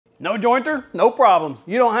No jointer? No problem.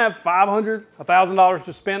 You don't have $500, $1,000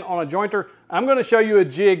 to spend on a jointer. I'm going to show you a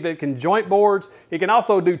jig that can joint boards. It can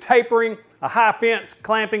also do tapering, a high fence,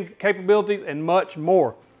 clamping capabilities, and much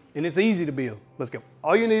more. And it's easy to build. Let's go.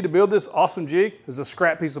 All you need to build this awesome jig is a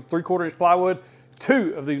scrap piece of 3/4 inch plywood,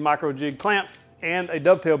 2 of these MicroJig clamps, and a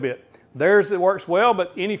dovetail bit. Theirs, it works well,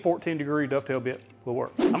 but any 14-degree dovetail bit will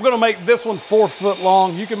work. I'm gonna make this one 4 foot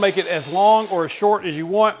long. You can make it as long or as short as you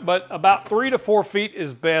want, but about 3 to 4 feet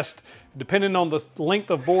is best, depending on the length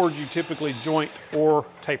of boards you typically joint or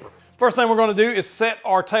taper. First thing we're gonna do is set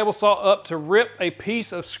our table saw up to rip a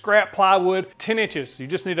piece of scrap plywood 10 inches. You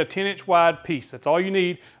just need a 10-inch wide piece. That's all you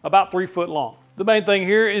need, about 3 foot long. The main thing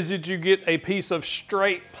here is that you get a piece of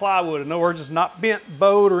straight plywood. In other words, it's not bent,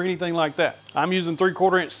 bowed, or anything like that. I'm using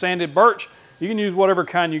 3/4 inch sanded birch. You can use whatever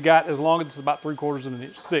kind you got as long as it's about 3/4 of an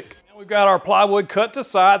inch thick. Now we've got our plywood cut to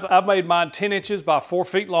size. I've made mine 10 inches by 4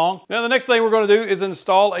 feet long. Now the next thing we're gonna do is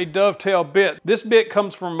install a dovetail bit. This bit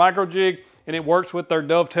comes from MicroJig, and it works with their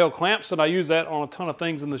dovetail clamps, and I use that on a ton of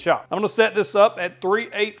things in the shop. I'm gonna set this up at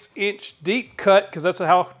 3/8 inch deep cut, because that's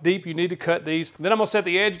how deep you need to cut these. Then I'm gonna set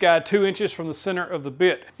the edge guide 2 inches from the center of the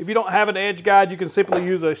bit. If you don't have an edge guide, you can simply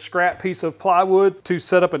use a scrap piece of plywood to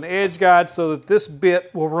set up an edge guide so that this bit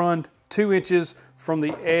will run 2 inches from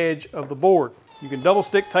the edge of the board. You can double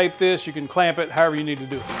stick tape this, you can clamp it, however you need to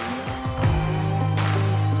do it.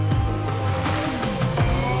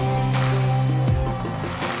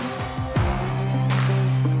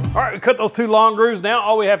 All right, we cut those 2 long grooves. Now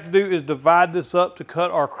all we have to do is divide this up to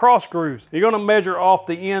cut our cross grooves. You're gonna measure off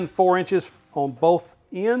the end 4 inches on both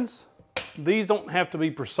ends. These don't have to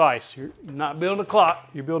be precise. You're not building a clock,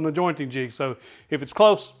 you're building a jointing jig. So if it's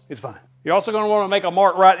close, it's fine. You're also gonna wanna make a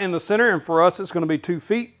mark right in the center, and for us, it's gonna be 2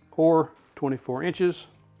 feet or 24 inches.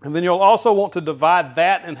 And then you'll also want to divide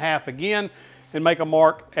that in half again and make a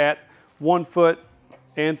mark at 1 foot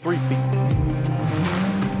and 3 feet.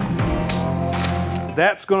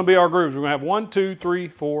 That's gonna be our grooves. We're gonna have 1, 2, 3,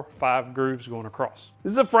 4, 5 grooves going across.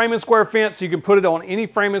 This is a frame and square fence. You can put it on any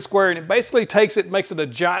frame and square, and it basically makes it a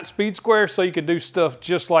giant speed square, so you can do stuff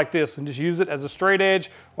just like this and just use it as a straight edge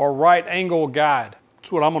or right angle guide.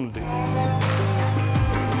 That's what I'm gonna do.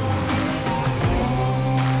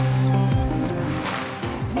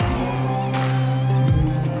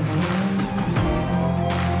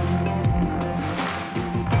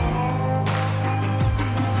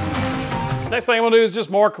 Next thing I'm gonna do is just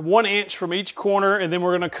mark 1 inch from each corner, and then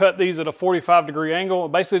we're gonna cut these at a 45-degree angle.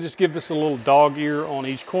 Basically just give this a little dog ear on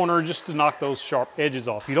each corner just to knock those sharp edges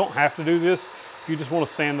off. You don't have to do this. If you just wanna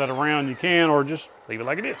sand that around, you can, or just leave it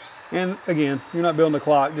like it is. And again, you're not building a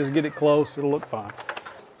clock, just get it close, it'll look fine.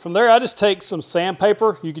 From there, I just take some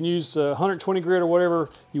sandpaper. You can use 120 grit or whatever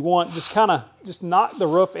you want. Just knock the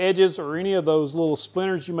rough edges or any of those little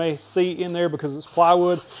splinters you may see in there because it's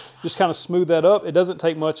plywood. Just kind of smooth that up. It doesn't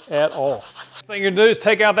take much at all. The thing you're gonna do is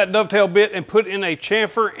take out that dovetail bit and put in a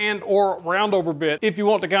chamfer and or roundover bit if you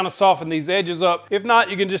want to kind of soften these edges up. If not,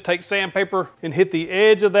 you can just take sandpaper and hit the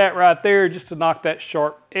edge of that right there just to knock that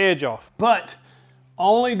sharp edge off. But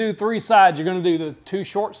only do 3 sides. You're gonna do the 2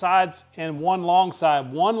 short sides and 1 long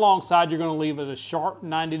side. 1 long side you're gonna leave at a sharp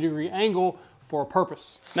 90-degree angle for a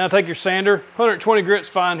purpose. Now take your sander, 120 grit's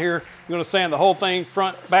fine here. You're gonna sand the whole thing,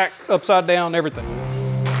 front, back, upside down, everything.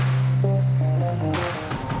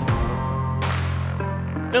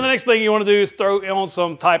 Then the next thing you wanna do is throw on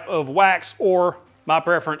some type of wax, or my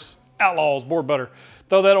preference, Outlaws board butter.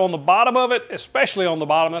 Throw that on the bottom of it, especially on the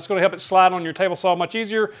bottom. That's gonna help it slide on your table saw much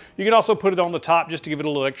easier. You can also put it on the top just to give it a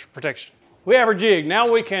little extra protection. We have our jig.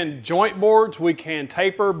 Now we can joint boards, we can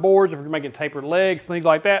taper boards if we're making tapered legs, things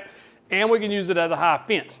like that, and we can use it as a high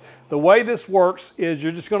fence. The way this works is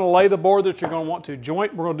you're just gonna lay the board that you're gonna want to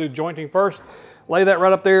joint. We're gonna do jointing first. Lay that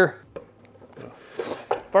right up there.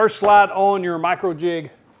 First slide on your MicroJig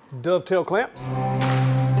dovetail clamps.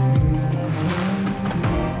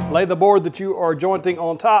 Lay the board that you are jointing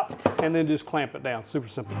on top, and then just clamp it down. Super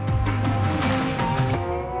simple.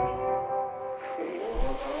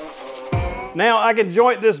 Now I can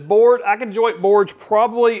joint this board. I can joint boards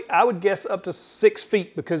probably, I would guess, up to 6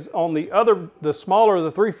 feet, because on the smaller,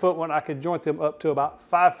 the 3 foot one, I could joint them up to about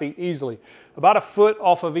 5 feet easily. About a foot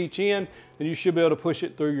off of each end, and you should be able to push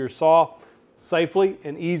it through your saw safely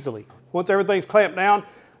and easily. Once everything's clamped down,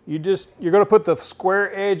 you're gonna put the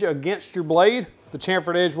square edge against your blade. The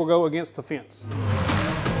chamfered edge will go against the fence.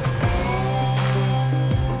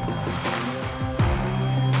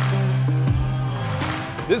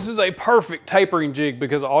 This is a perfect tapering jig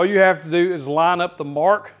because all you have to do is line up the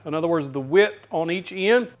mark, in other words, the width on each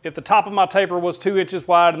end. If the top of my taper was 2 inches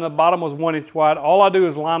wide and the bottom was 1 inch wide, all I do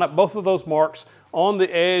is line up both of those marks on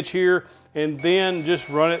the edge here, and then just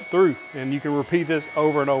run it through. And you can repeat this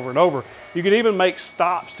over and over and over. You can even make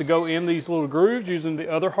stops to go in these little grooves using the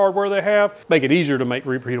other hardware they have. Make it easier to make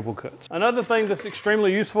repeatable cuts. Another thing that's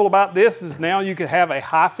extremely useful about this is now you can have a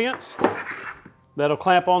high fence that'll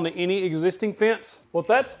clamp onto any existing fence. What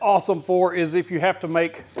that's awesome for is if you have to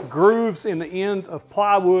make grooves in the ends of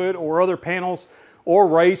plywood or other panels, or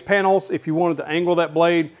raised panels if you wanted to angle that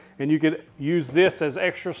blade, and you could use this as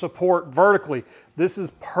extra support vertically. This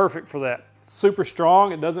is perfect for that. It's super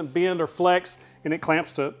strong, it doesn't bend or flex, and it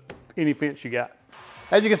clamps to any fence you got.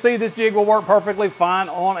 As you can see, this jig will work perfectly fine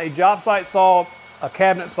on a job site saw, a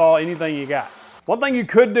cabinet saw, anything you got. One thing you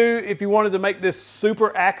could do if you wanted to make this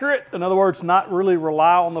super accurate, in other words, not really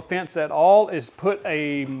rely on the fence at all, is put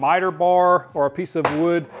a miter bar or a piece of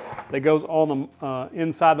wood that goes on the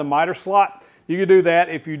inside the miter slot. You could do that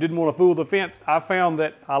if you didn't want to fool the fence. I found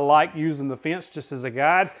that I like using the fence just as a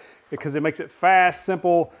guide because it makes it fast,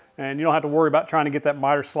 simple, and you don't have to worry about trying to get that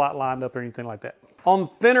miter slot lined up or anything like that. On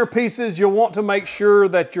thinner pieces, you'll want to make sure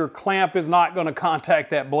that your clamp is not going to contact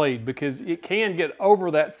that blade because it can get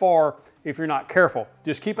over that far if you're not careful.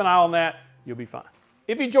 Just keep an eye on that, you'll be fine.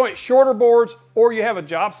 If you joint shorter boards or you have a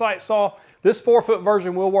job site saw, this 4-foot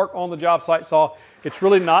version will work on the job site saw. It's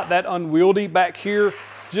really not that unwieldy back here.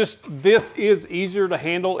 Just this is easier to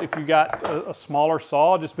handle if you got a smaller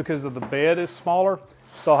saw just because of the bed is smaller.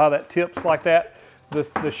 Saw how that tips like that?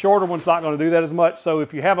 The shorter one's not going to do that as much. So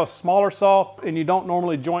if you have a smaller saw and you don't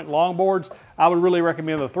normally joint long boards, I would really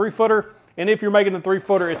recommend the 3-footer. And if you're making the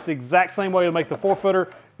 3-footer, it's the exact same way to make the 4-footer.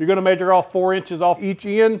 You're going to measure off 4 inches off each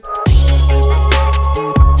end.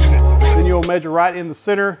 Then you'll measure right in the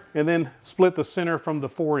center and then split the center from the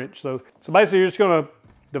 4-inch. So basically you're just going to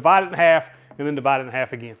divide it in half and then divide it in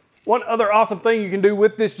half again. One other awesome thing you can do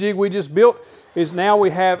with this jig we just built is now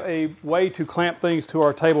we have a way to clamp things to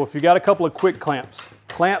our table. If you got a couple of quick clamps,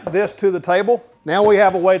 clamp this to the table. Now we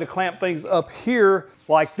have a way to clamp things up here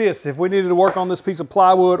like this. If we needed to work on this piece of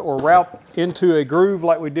plywood or route into a groove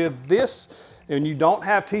like we did this, and you don't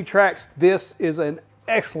have T-tracks, this is an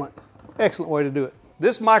excellent way to do it.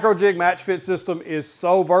 This MicroJig match fit system is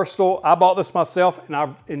so versatile. I bought this myself and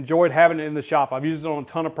I've enjoyed having it in the shop. I've used it on a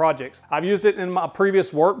ton of projects. I've used it in my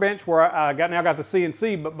previous Workbench where I now got the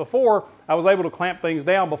CNC, but before I was able to clamp things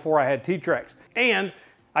down before I had T-tracks. And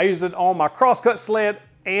I used it on my crosscut sled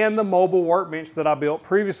and the mobile Workbench that I built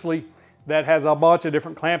previously that has a bunch of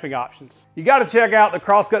different clamping options. You gotta check out the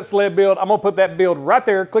crosscut sled build. I'm gonna put that build right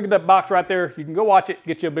there. Click at that box right there. You can go watch it,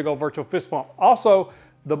 get you a big old virtual fist bump. Also,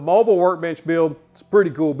 the mobile Workbench build, it's a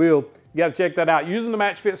pretty cool build. You gotta check that out. Using the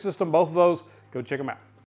match fit system, both of those, go check them out.